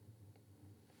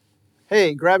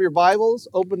Hey, grab your Bibles,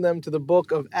 open them to the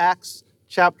book of Acts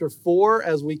chapter 4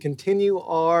 as we continue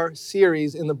our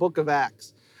series in the book of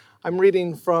Acts. I'm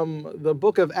reading from the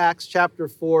book of Acts chapter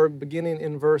 4, beginning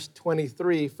in verse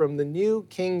 23 from the New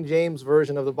King James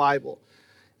Version of the Bible.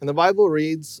 And the Bible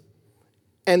reads,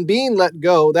 "And being let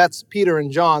go," that's Peter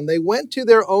and John, "they went to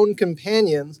their own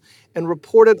companions and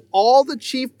reported all the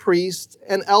chief priests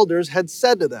and elders had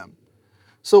said to them.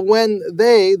 So when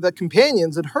they, the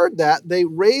companions, had heard that, they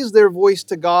raised their voice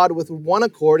to God with one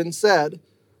accord and said,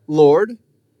 'Lord,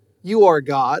 you are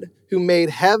God, who made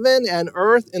heaven and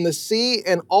earth and the sea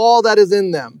and all that is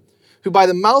in them, who by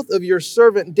the mouth of your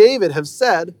servant David have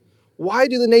said, why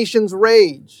do the nations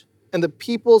rage and the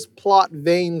peoples plot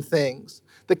vain things?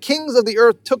 The kings of the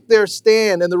earth took their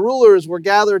stand, and the rulers were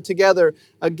gathered together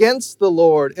against the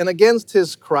Lord and against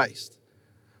his Christ.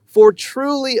 For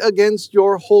truly against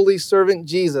your holy servant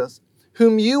Jesus,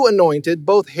 whom you anointed,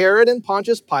 both Herod and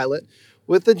Pontius Pilate,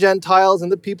 with the Gentiles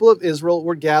and the people of Israel,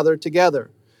 were gathered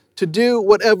together, to do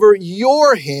whatever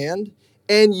your hand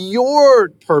and your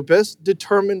purpose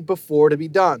determined before to be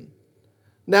done.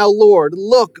 Now, Lord,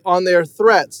 look on their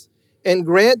threats, and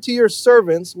grant to your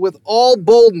servants with all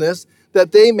boldness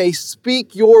that they may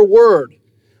speak your word,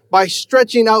 by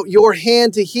stretching out your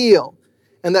hand to heal,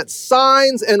 and that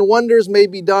signs and wonders may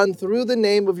be done through the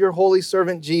name of your holy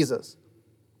servant Jesus.'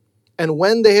 And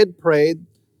when they had prayed,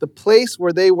 the place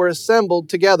where they were assembled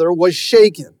together was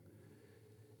shaken,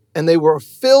 and they were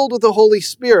filled with the Holy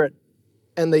Spirit,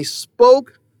 and they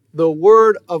spoke the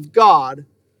word of God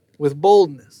with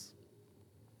boldness."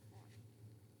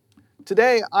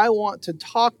 Today, I want to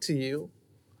talk to you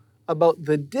about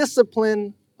the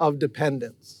discipline of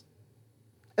dependence.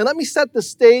 And let me set the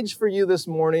stage for you this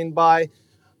morning by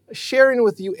sharing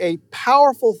with you a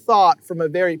powerful thought from a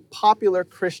very popular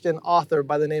Christian author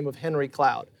by the name of Henry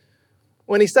Cloud.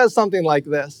 When he says something like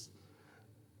this: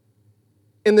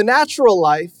 "In the natural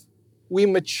life, we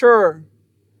mature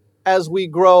as we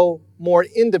grow more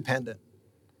independent.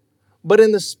 But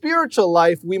in the spiritual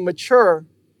life, we mature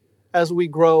as we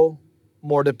grow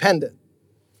more dependent."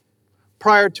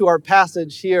 Prior to our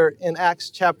passage here in Acts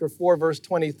chapter 4, verse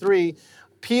 23,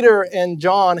 Peter and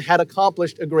John had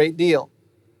accomplished a great deal.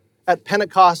 At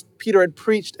Pentecost, Peter had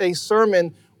preached a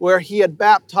sermon where he had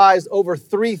baptized over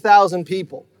 3,000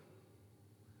 people.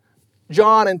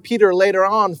 John and Peter later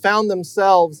on found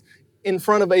themselves in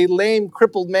front of a lame,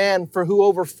 crippled man for who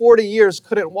over 40 years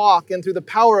couldn't walk, and through the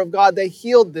power of God, they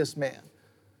healed this man.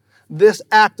 This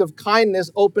act of kindness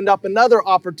opened up another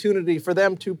opportunity for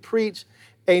them to preach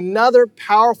another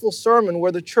powerful sermon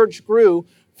where the church grew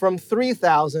from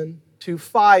 3,000 to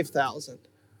 5,000.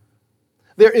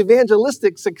 Their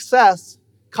evangelistic success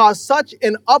caused such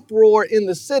an uproar in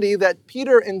the city that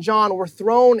Peter and John were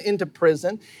thrown into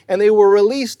prison, and they were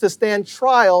released to stand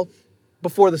trial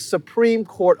before the supreme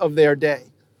court of their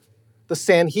day, the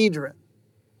Sanhedrin.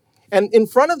 And in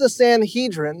front of the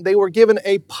Sanhedrin, they were given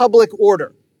a public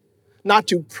order not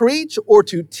to preach or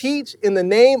to teach in the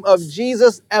name of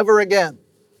Jesus ever again.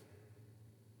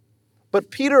 But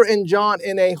Peter and John,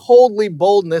 in a holy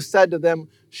boldness, said to them,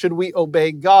 should we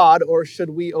obey God or should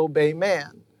we obey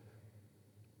man?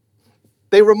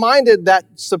 They reminded that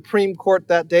Supreme Court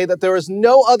that day that there is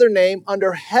no other name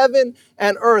under heaven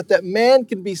and earth that man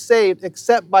can be saved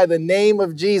except by the name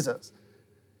of Jesus.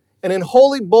 And in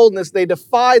holy boldness, they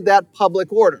defied that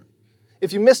public order.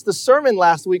 If you missed the sermon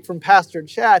last week from Pastor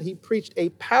Chad, he preached a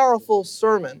powerful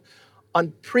sermon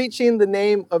on preaching the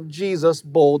name of Jesus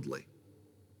boldly.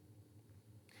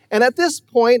 And at this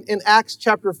point in Acts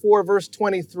chapter 4, verse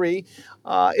 23,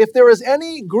 if there was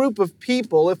any group of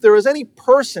people, if there was any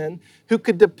person who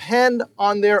could depend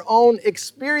on their own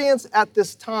experience at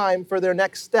this time for their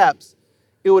next steps,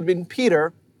 it would have been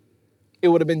Peter, it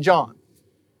would have been John.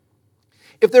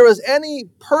 If there was any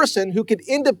person who could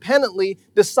independently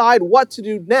decide what to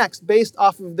do next based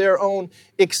off of their own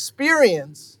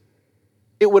experience,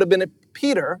 it would have been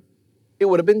Peter, it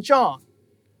would have been John.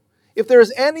 If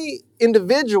there's any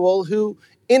individual who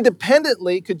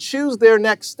independently could choose their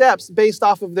next steps based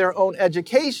off of their own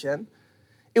education,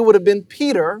 it would have been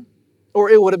Peter or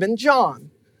it would have been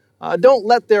John. Don't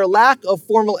let their lack of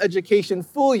formal education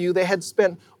fool you. They had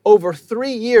spent over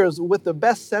 3 years with the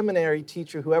best seminary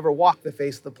teacher who ever walked the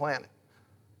face of the planet.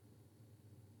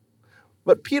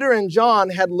 But Peter and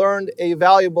John had learned a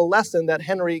valuable lesson that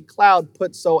Henry Cloud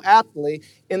put so aptly.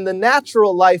 In the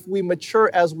natural life, we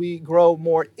mature as we grow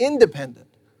more independent.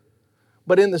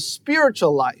 But in the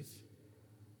spiritual life,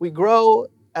 we grow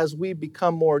as we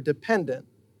become more dependent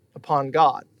upon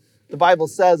God. The Bible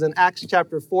says in Acts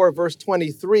chapter 4, verse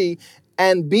 23,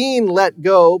 And being let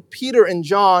go, Peter and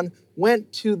John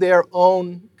went to their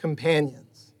own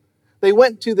companions. They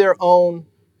went to their own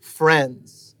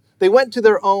friends. They went to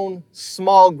their own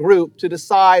small group to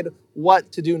decide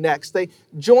what to do next. They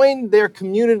joined their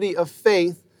community of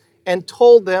faith and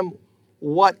told them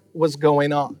what was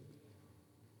going on.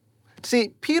 See,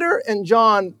 Peter and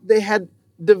John, they had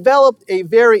developed a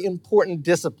very important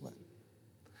discipline.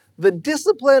 The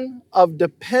discipline of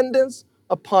dependence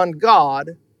upon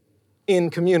God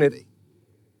in community.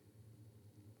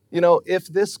 You know, if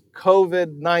this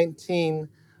COVID-19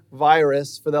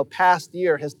 virus for the past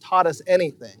year has taught us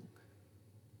anything,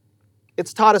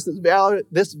 it's taught us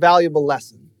this valuable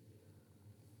lesson,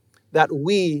 that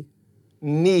we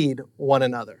need one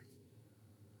another.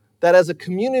 That as a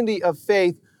community of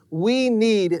faith, we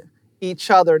need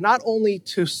each other not only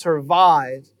to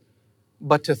survive,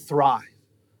 but to thrive.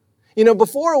 You know,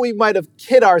 before we might have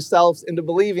kid ourselves into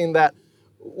believing that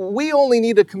we only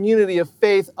need a community of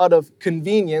faith out of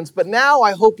convenience, but now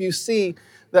I hope you see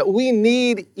that we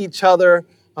need each other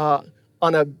on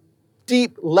a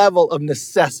deep level of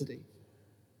necessity.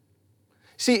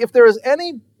 See, if there is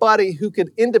anybody who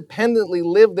could independently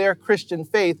live their Christian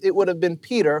faith, it would have been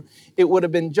Peter, it would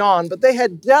have been John, but they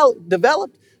had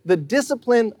developed the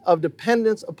discipline of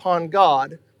dependence upon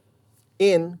God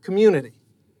in community.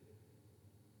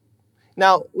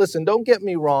 Now, listen, don't get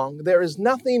me wrong. There is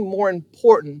nothing more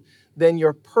important than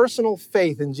your personal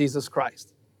faith in Jesus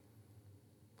Christ.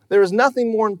 There is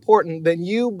nothing more important than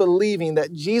you believing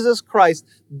that Jesus Christ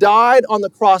died on the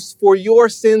cross for your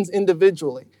sins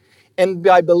individually. And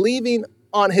by believing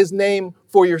on his name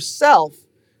for yourself,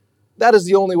 that is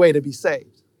the only way to be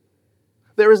saved.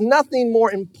 There is nothing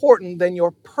more important than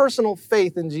your personal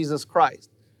faith in Jesus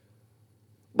Christ.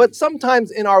 But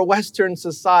sometimes in our Western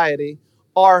society,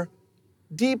 our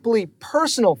deeply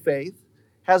personal faith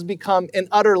has become an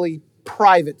utterly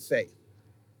private faith.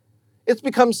 It's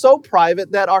become so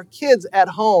private that our kids at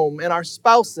home and our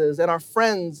spouses and our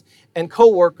friends and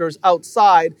coworkers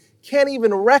outside can't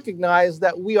even recognize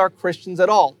that we are Christians at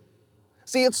all.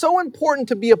 See, it's so important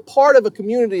to be a part of a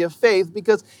community of faith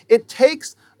because it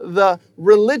takes the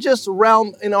religious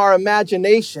realm in our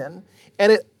imagination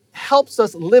and it helps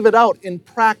us live it out in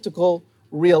practical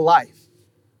real life.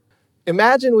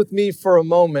 Imagine with me for a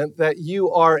moment that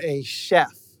you are a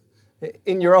chef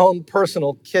in your own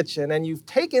personal kitchen and you've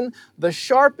taken the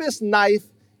sharpest knife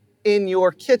in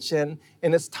your kitchen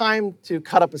and it's time to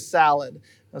cut up a salad,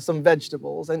 some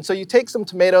vegetables. And so you take some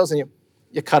tomatoes and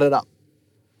you cut it up.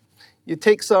 You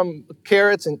take some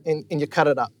carrots and you cut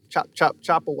it up,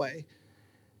 chop away.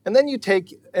 And then you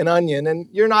take an onion, and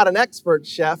you're not an expert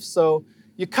chef, so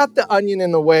you cut the onion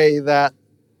in a way that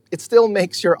it still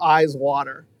makes your eyes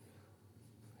water.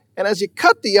 And as you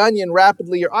cut the onion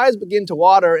rapidly, your eyes begin to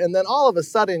water, and then all of a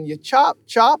sudden you chop,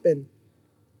 and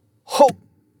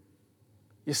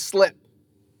you slip.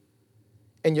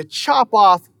 And you chop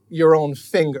off your own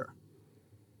finger.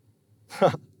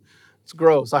 It's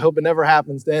gross. I hope it never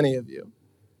happens to any of you.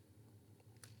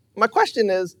 My question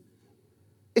is,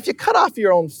 if you cut off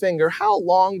your own finger, how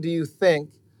long do you think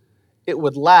it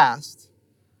would last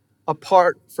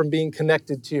apart from being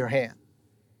connected to your hand?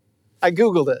 I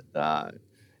Googled it.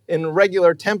 In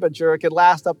regular temperature, it could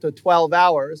last up to 12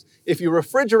 hours. If you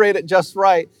refrigerate it just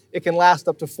right, it can last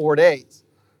up to 4 days.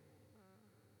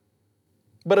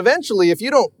 But eventually, if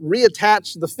you don't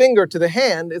reattach the finger to the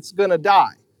hand, it's going to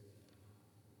die.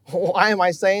 Why am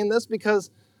I saying this? Because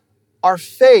our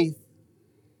faith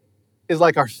is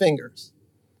like our fingers.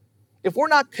 If we're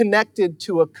not connected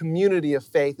to a community of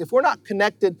faith, if we're not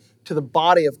connected to the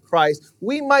body of Christ,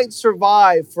 we might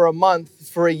survive for a month,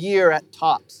 for a year at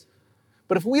tops.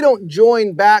 But if we don't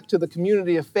join back to the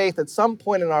community of faith at some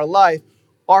point in our life,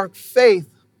 our faith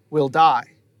will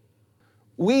die.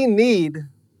 We need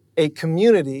a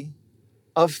community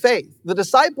of faith. The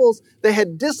disciples, they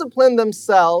had disciplined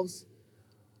themselves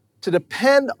to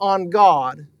depend on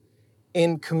God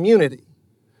in community.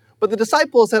 But the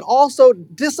disciples had also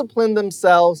disciplined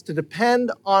themselves to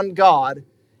depend on God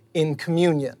in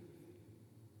communion.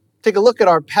 Take a look at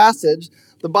our passage.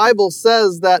 The Bible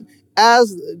says that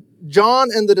as John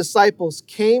and the disciples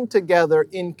came together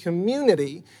in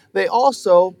community, they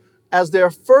also, as their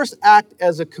first act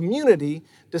as a community,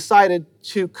 decided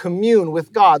to commune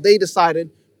with God. They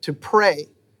decided to pray.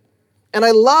 And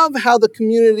I love how the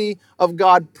community of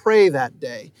God pray that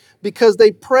day, because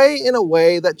they pray in a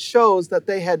way that shows that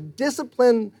they had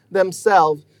disciplined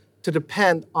themselves to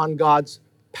depend on God's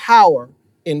power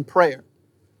in prayer.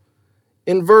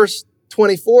 In verse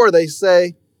 24, they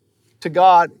say to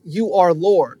God, "You are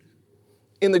Lord."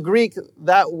 In the Greek,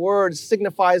 that word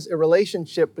signifies a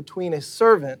relationship between a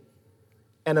servant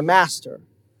and a master.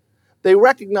 They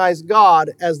recognize God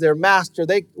as their master.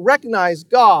 They recognize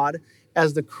God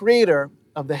as the creator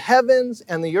of the heavens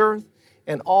and the earth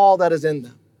and all that is in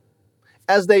them.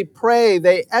 As they pray,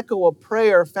 they echo a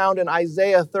prayer found in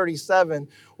Isaiah 37,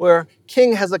 where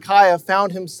King Hezekiah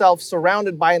found himself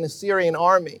surrounded by an Assyrian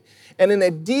army. And in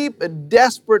a deep,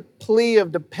 desperate plea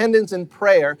of dependence and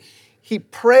prayer, he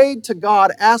prayed to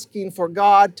God, asking for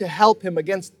God to help him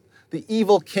against the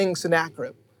evil King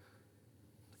Sennacherib.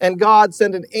 And God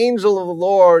sent an angel of the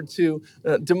Lord to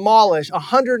demolish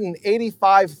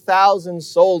 185,000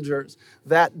 soldiers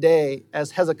that day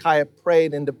as Hezekiah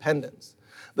prayed in dependence.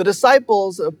 The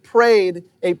disciples prayed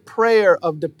a prayer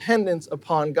of dependence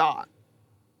upon God.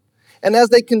 And as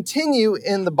they continue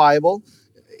in the Bible,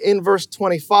 in verse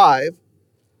 25,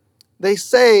 they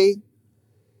say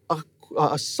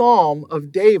a psalm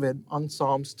of David on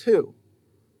Psalms 2.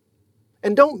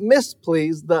 And don't miss,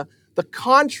 please, the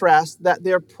contrast that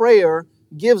their prayer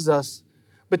gives us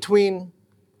between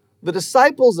the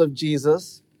disciples of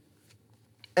Jesus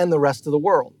and the rest of the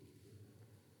world.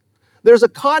 There's a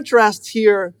contrast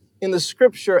here in the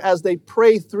scripture as they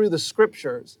pray through the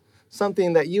scriptures,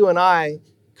 something that you and I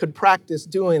could practice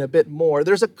doing a bit more.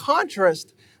 There's a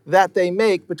contrast that they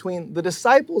make between the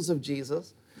disciples of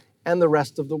Jesus and the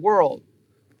rest of the world.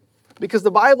 Because the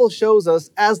Bible shows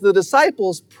us as the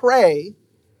disciples pray,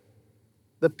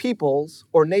 the peoples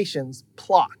or nations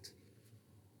plot.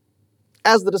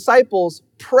 As the disciples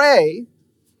pray,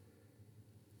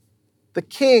 the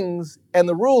kings and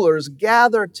the rulers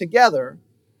gather together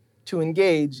to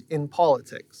engage in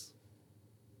politics.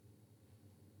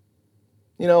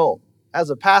 You know, as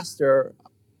a pastor,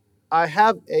 I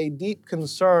have a deep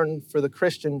concern for the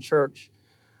Christian church,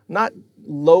 not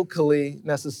locally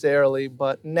necessarily,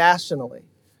 but nationally,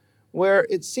 where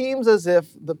it seems as if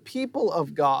the people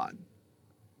of God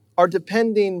are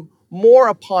depending more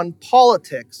upon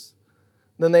politics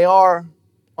than they are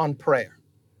on prayer.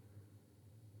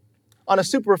 On a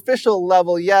superficial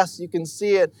level, yes, you can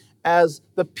see it as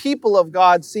the people of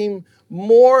God seem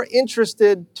more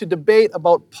interested to debate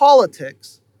about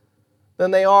politics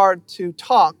than they are to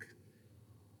talk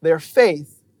their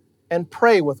faith and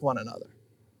pray with one another.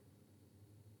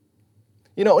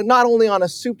 You know, not only on a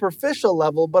superficial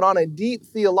level, but on a deep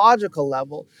theological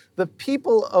level, the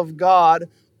people of God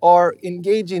are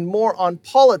engaging more on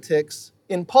politics,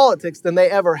 in politics, than they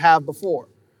ever have before.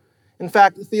 In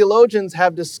fact, theologians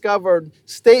have discovered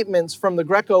statements from the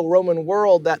Greco-Roman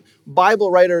world that Bible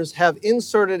writers have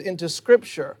inserted into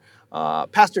Scripture.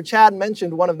 Pastor Chad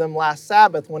mentioned one of them last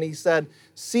Sabbath when he said,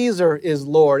 "Caesar is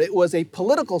Lord." It was a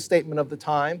political statement of the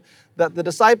time that the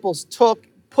disciples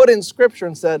put in Scripture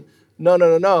and said,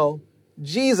 no,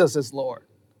 Jesus is Lord.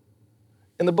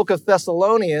 In the book of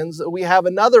Thessalonians, we have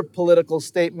another political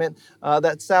statement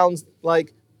that sounds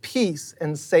like peace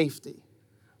and safety.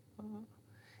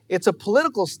 It's a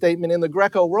political statement in the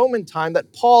Greco-Roman time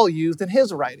that Paul used in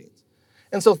his writings.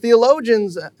 And so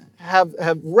theologians have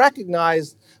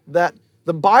recognized that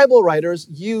the Bible writers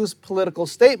use political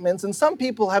statements, and some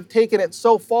people have taken it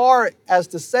so far as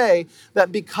to say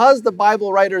that because the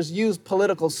Bible writers used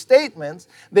political statements,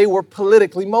 they were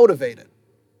politically motivated.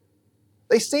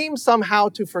 They seem somehow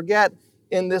to forget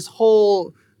in this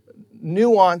whole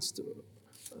nuanced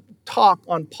talk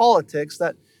on politics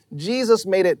that Jesus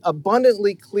made it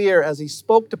abundantly clear as he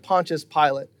spoke to Pontius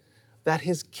Pilate that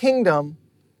his kingdom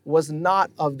was not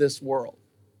of this world.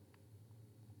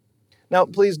 Now,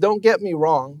 please don't get me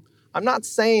wrong. I'm not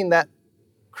saying that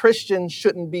Christians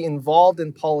shouldn't be involved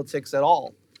in politics at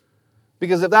all.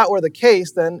 Because if that were the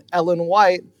case, then Ellen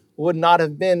White would not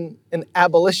have been an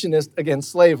abolitionist against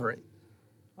slavery.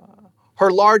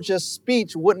 Her largest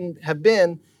speech wouldn't have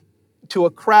been to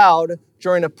a crowd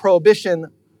during a prohibition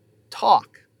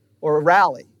talk or a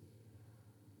rally.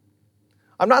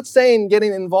 I'm not saying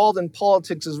getting involved in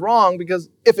politics is wrong, because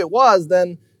if it was,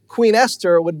 then Queen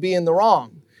Esther would be in the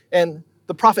wrong, and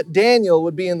the prophet Daniel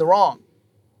would be in the wrong.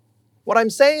 What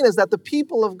I'm saying is that the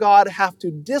people of God have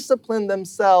to discipline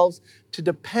themselves to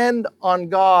depend on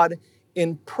God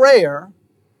in prayer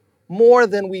more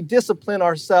than we discipline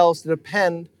ourselves to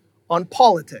depend on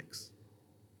politics.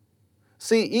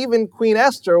 See, even Queen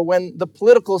Esther, when the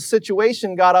political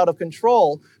situation got out of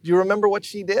control, do you remember what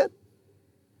she did?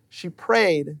 She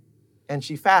prayed and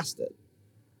she fasted.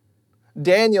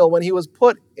 Daniel, when he was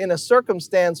put in a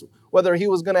circumstance whether he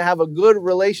was going to have a good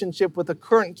relationship with the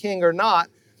current king or not,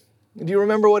 do you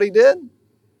remember what he did?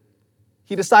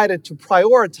 He decided to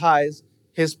prioritize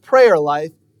his prayer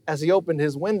life as he opened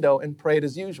his window and prayed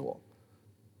as usual.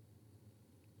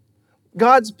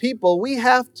 God's people, we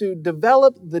have to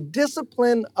develop the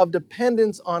discipline of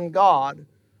dependence on God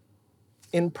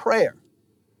in prayer.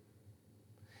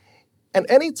 And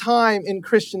any time in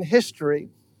Christian history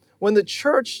when the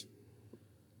church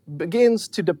begins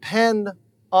to depend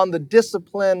on the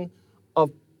discipline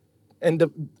of,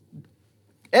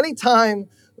 anytime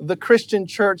the Christian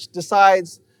church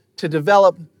decides to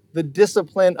develop the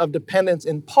discipline of dependence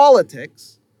in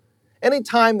politics,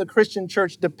 anytime the Christian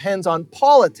church depends on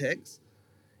politics,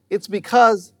 it's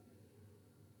because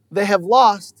they have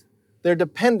lost their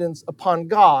dependence upon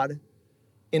God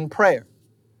in prayer.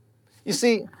 You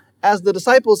see, as the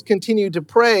disciples continued to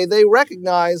pray, they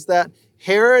recognized that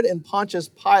Herod and Pontius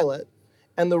Pilate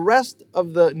and the rest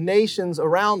of the nations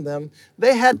around them,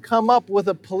 they had come up with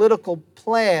a political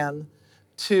plan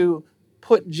to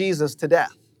put Jesus to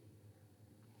death.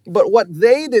 But what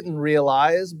they didn't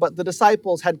realize, but the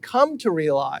disciples had come to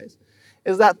realize,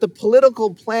 is that the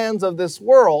political plans of this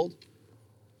world,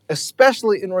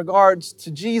 especially in regards to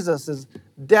Jesus'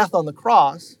 death on the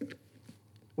cross,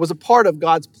 was a part of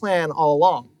God's plan all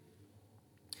along.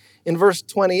 In verse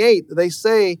 28, they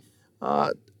say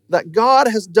that God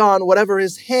has done whatever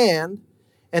his hand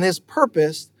and his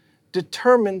purpose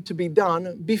determined to be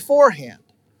done beforehand.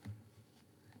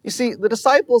 You see, the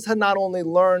disciples had not only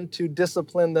learned to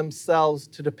discipline themselves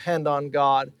to depend on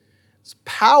God's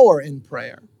power in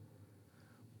prayer,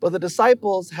 but the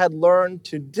disciples had learned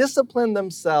to discipline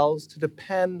themselves to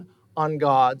depend on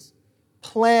God's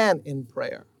plan in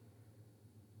prayer.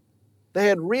 They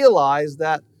had realized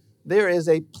that there is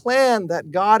a plan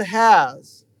that God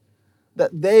has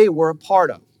that they were a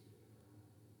part of.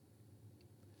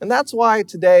 And that's why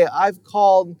today I've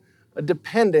called a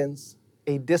dependence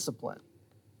a discipline.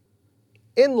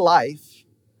 In life,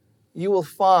 you will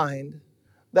find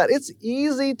that it's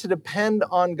easy to depend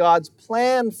on God's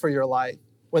plan for your life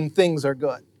when things are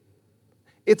good.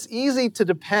 It's easy to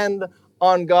depend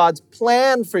on God's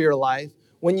plan for your life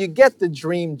when you get the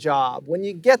dream job, when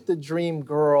you get the dream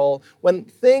girl, when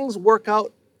things work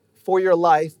out for your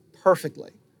life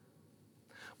perfectly.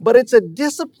 But it's a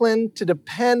discipline to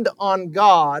depend on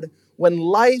God when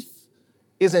life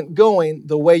isn't going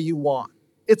the way you want.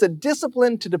 It's a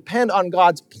discipline to depend on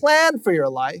God's plan for your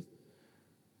life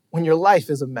when your life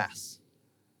is a mess.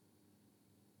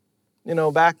 You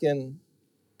know, back in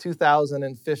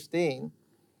 2015,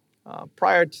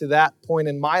 prior to that point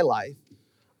in my life,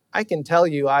 I can tell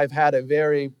you I've had a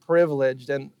very privileged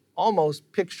and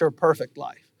almost picture-perfect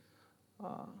life.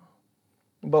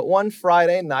 But one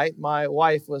Friday night, my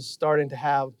wife was starting to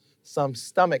have some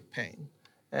stomach pain.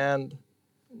 And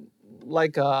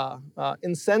like an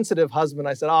insensitive husband,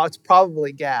 I said, "Oh, it's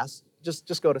probably gas.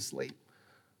 Just go to sleep."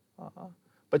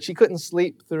 But she couldn't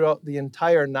sleep throughout the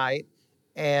entire night.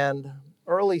 And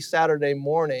early Saturday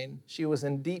morning, she was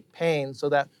in deep pain so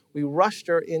that we rushed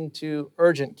her into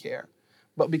urgent care.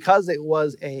 But because it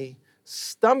was a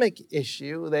stomach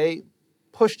issue, they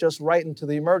pushed us right into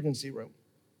the emergency room.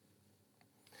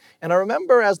 And I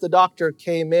remember as the doctor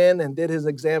came in and did his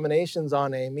examinations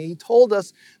on Amy, he told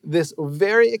us this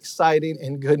very exciting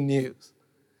and good news.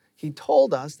 He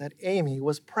told us that Amy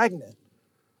was pregnant.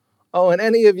 Oh, and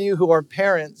any of you who are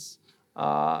parents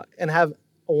and have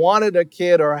wanted a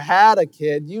kid or had a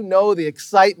kid, you know the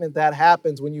excitement that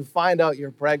happens when you find out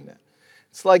you're pregnant.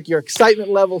 It's like your excitement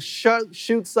level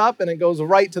shoots up and it goes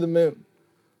right to the moon.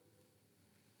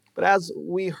 But as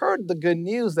we heard the good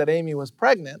news that Amy was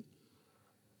pregnant,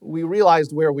 we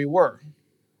realized where we were.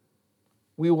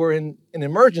 We were in an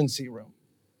emergency room,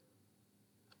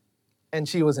 and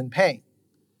she was in pain.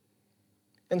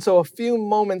 And so a few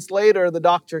moments later, the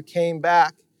doctor came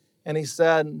back, and he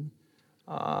said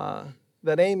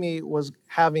that Amy was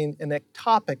having an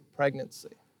ectopic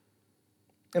pregnancy.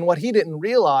 And what he didn't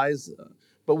realize,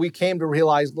 but we came to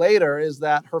realize later, is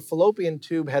that her fallopian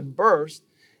tube had burst,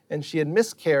 and she had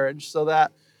miscarriage, so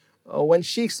that when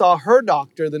she saw her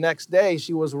doctor the next day,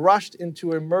 she was rushed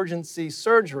into emergency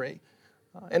surgery.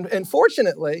 And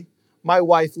fortunately, my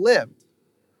wife lived.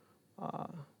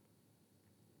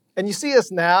 And you see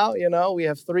us now, you know, we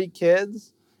have 3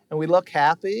 kids, and we look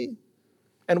happy,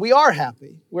 and we are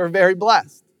happy. We're very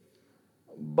blessed.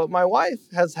 But my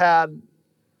wife has had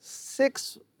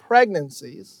 6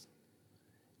 pregnancies,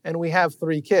 and we have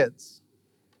 3 kids.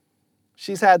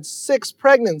 She's had 6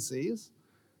 pregnancies,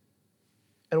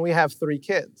 and we have 3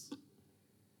 kids.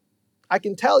 I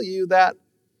can tell you that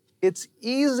it's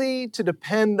easy to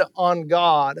depend on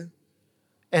God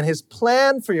and his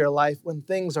plan for your life when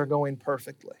things are going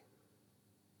perfectly.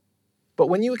 But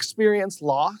when you experience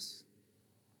loss,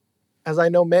 as I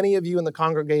know many of you in the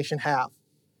congregation have,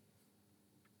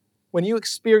 when you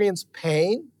experience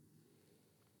pain,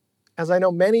 as I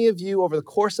know many of you over the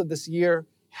course of this year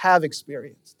have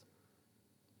experienced,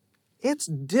 It's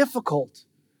difficult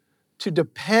to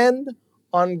depend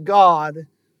on God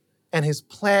and His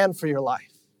plan for your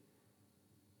life.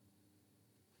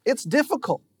 It's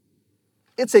difficult.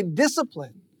 It's a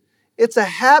discipline. It's a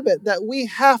habit that we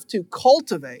have to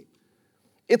cultivate.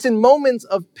 It's in moments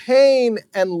of pain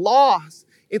and loss.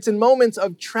 It's in moments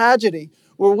of tragedy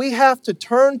where we have to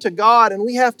turn to God and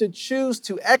we have to choose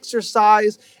to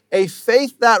exercise a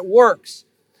faith that works.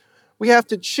 We have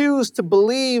to choose to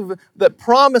believe that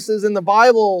promises in the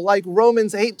Bible, like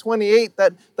Romans 8:28,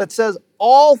 that says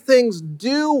all things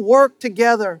do work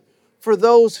together for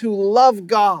those who love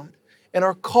God and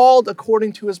are called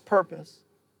according to His purpose.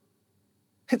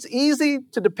 It's easy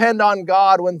to depend on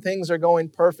God when things are going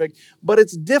perfect, but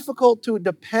it's difficult to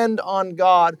depend on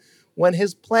God when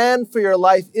His plan for your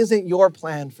life isn't your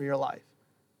plan for your life.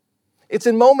 It's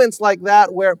in moments like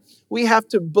that where we have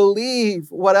to believe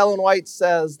what Ellen White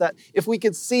says, that if we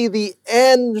could see the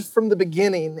end from the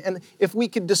beginning, and if we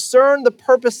could discern the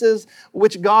purposes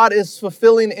which God is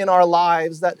fulfilling in our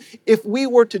lives, that if we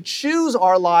were to choose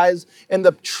our lives and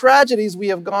the tragedies we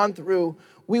have gone through,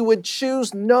 we would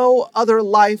choose no other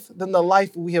life than the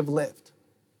life we have lived.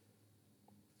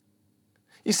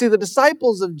 You see, the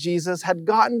disciples of Jesus had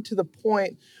gotten to the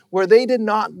point where they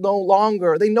no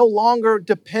longer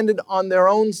depended on their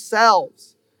own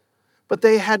selves, but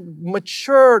they had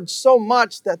matured so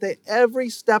much that every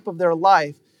step of their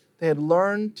life, they had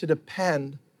learned to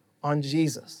depend on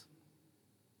Jesus.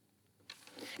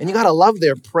 And you got to love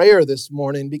their prayer this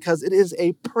morning, because it is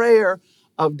a prayer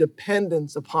of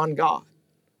dependence upon God.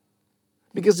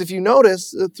 Because if you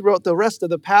notice throughout the rest of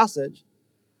the passage,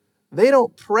 they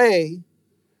don't pray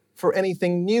for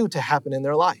anything new to happen in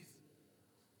their life.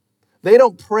 They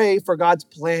don't pray for God's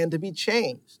plan to be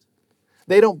changed.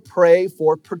 They don't pray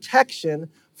for protection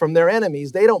from their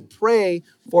enemies. They don't pray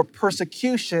for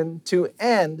persecution to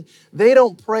end. They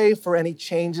don't pray for any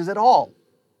changes at all.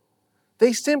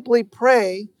 They simply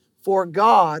pray for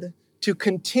God to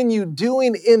continue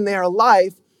doing in their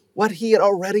life what He had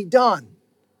already done.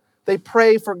 They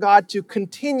pray for God to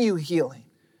continue healing.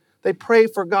 They pray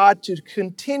for God to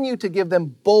continue to give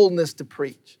them boldness to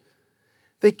preach.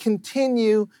 They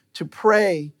continue to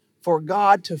pray for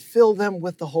God to fill them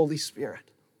with the Holy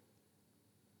Spirit.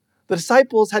 The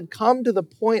disciples had come to the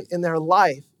point in their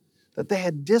life that they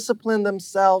had disciplined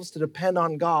themselves to depend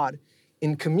on God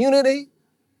in community,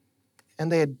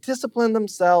 and they had disciplined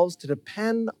themselves to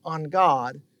depend on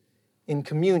God in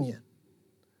communion.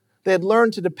 They had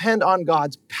learned to depend on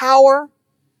God's power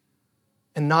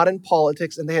and not in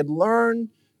politics, and they had learned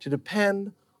to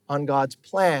depend on God's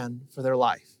plan for their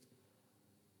life.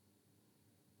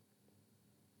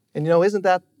 And isn't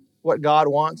that what God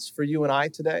wants for you and I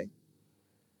today?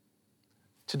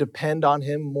 To depend on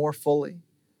Him more fully,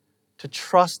 to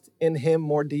trust in Him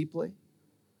more deeply.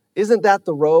 Isn't that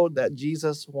the road that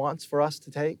Jesus wants for us to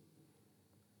take?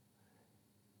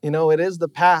 It is the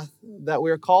path that we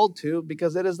are called to,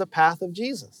 because it is the path of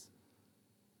Jesus.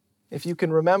 If you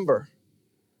can remember,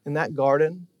 in that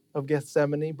Garden of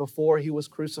Gethsemane before He was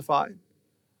crucified,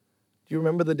 do you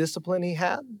remember the discipline He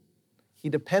had? He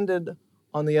depended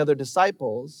on the other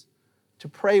disciples to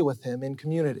pray with Him in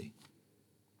community.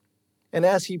 And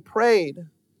as He prayed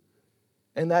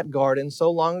in that garden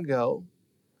so long ago,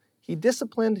 He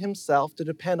disciplined Himself to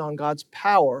depend on God's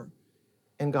power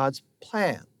and God's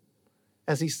plan.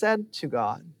 As He said to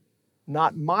God,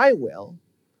 "Not my will,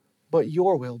 but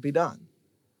your will be done."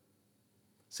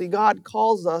 See, God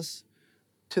calls us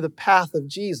to the path of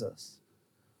Jesus,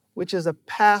 which is a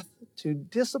path to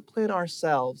discipline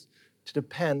ourselves to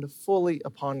depend fully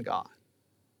upon God.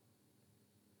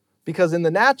 Because in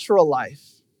the natural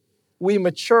life, we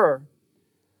mature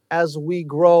as we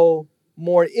grow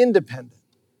more independent.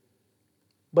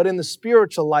 But in the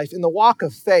spiritual life, in the walk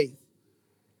of faith,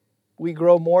 we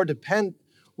grow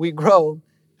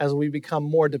as we become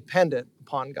more dependent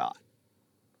upon God.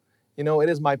 It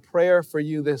is my prayer for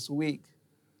you this week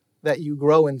that you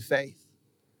grow in faith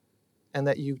and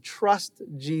that you trust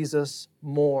Jesus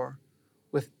more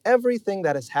with everything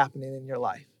that is happening in your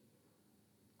life.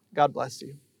 God bless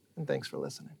you, and thanks for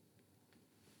listening.